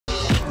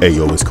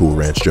Ayo, it's Cool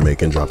Ranch,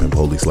 Jamaican, dropping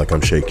police like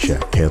I'm Shake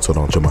Shack. Cancelled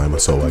on Jemima,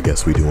 so I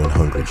guess we doing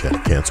Hungry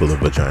Jack. Cancel the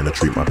vagina,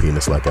 treat my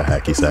penis like a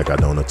hacky sack. I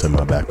donuts in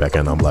my backpack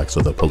and I'm black, so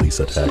the police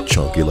attack.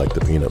 Chunky like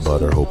the peanut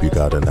butter, hope you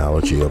got an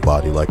allergy. A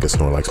body like a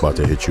Snorlax, about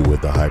to hit you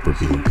with the hyper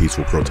beam.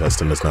 Peaceful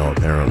protesting is now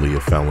apparently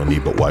a felony,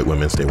 but white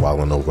women stay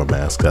wildin' over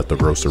masks at the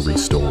grocery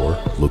store.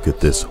 Look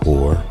at this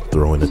whore,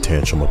 throwing a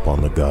tantrum up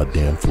on the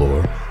goddamn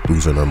floor.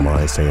 Losing her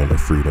mind, saying her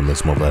freedom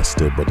is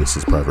molested, but this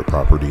is private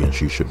property and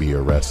she should be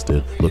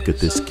arrested. Look at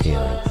this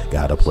Karen,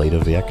 gotta play the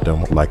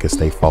victim like it's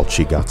their fault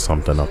she got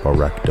something up her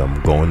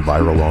rectum. Going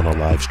viral on a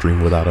live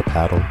stream without a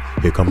paddle.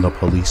 Here come the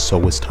police,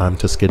 so it's time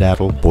to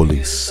skedaddle.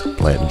 Police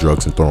planting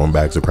drugs and throwing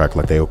bags of crack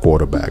like they a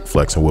quarterback.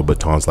 Flexing with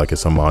batons like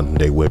it's a modern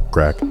day whip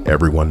crack.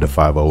 Every 1 to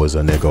 5-0 is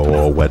a nigga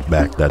or a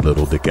wetback. That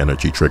little dick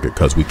energy triggered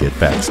cause we get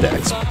fat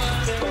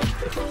stacks.